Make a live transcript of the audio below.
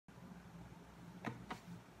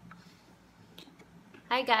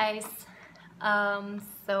Hi guys.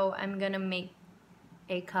 So I'm gonna make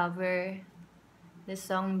a cover the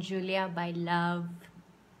song Julia by Lauv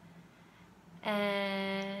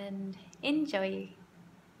and enjoy.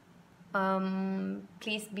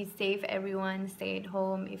 Please be safe everyone, stay at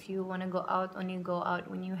home. If you wanna go out, only go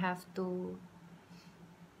out when you have to.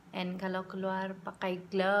 And kalau keluar, pakai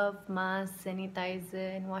glove, mask,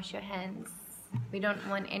 sanitizer, and wash your hands. We don't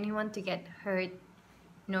want anyone to get hurt.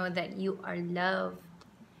 Know that you are loved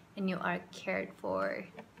and you are cared for.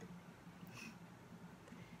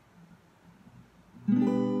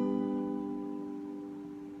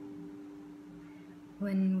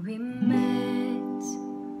 When we met,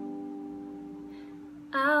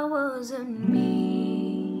 I wasn't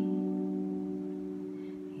me.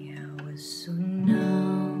 Yeah, I was so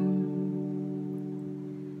numb.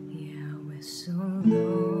 Yeah, I was so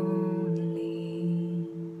lonely.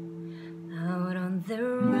 Out on the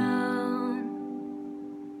run,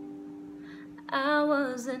 I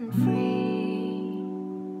wasn't free.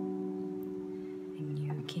 And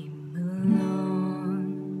you came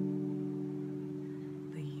along,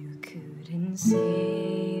 but you couldn't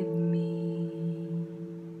save me.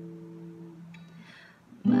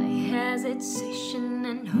 My hesitation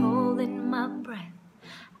and holding my breath,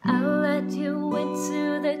 I let you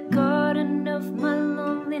into the garden of my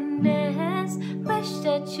loneliness. Wish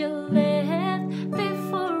that you left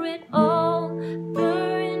before it all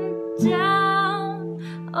burned down.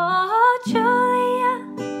 Oh, Julia,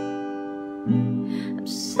 I'm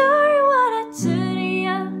sorry what I did to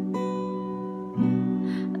you.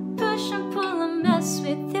 I push and pull a mess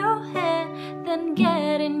with your head, then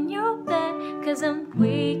get in your bed, 'cause I'm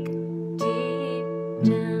weak deep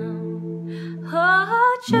down.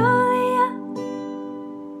 Oh, Julia,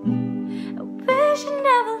 I wish I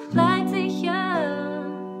never lied to you.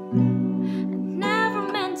 I never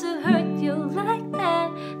meant to hurt you like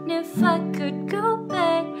that. And if I could go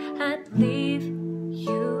back, I'd leave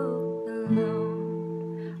you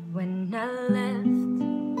alone. When I left,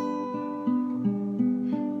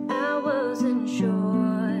 I wasn't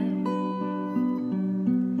sure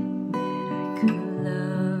that I could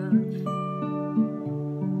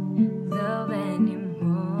love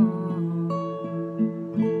anymore.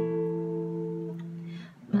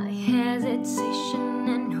 My hesitation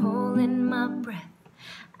and holding my breath,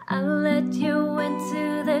 I let you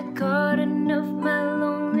into the garden of my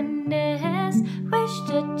loneliness. Wish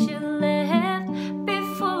that you left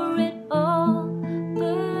before it all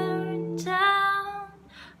burned down.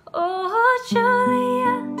 Oh,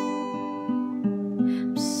 Julia,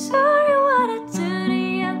 I'm sorry what I did to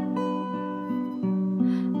you.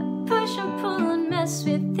 I push and pull and mess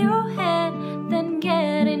with your head, then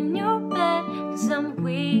get in your bed, 'cause I'm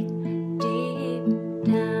weak deep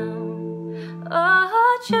down.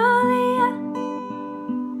 Oh, Julia,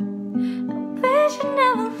 I wish I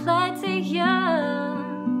never lied to you.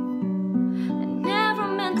 I never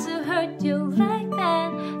meant to hurt you like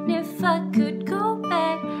that. And if I could go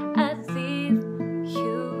back, I'd leave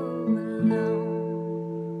you alone.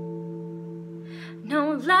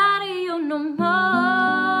 No lie to you no more.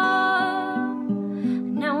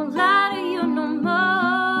 No lie to you no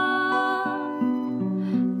more.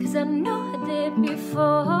 'Cause I know I did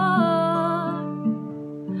before.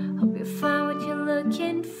 Hope you find what you're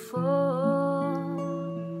looking for.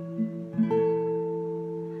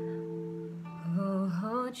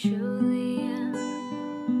 Oh, Julia.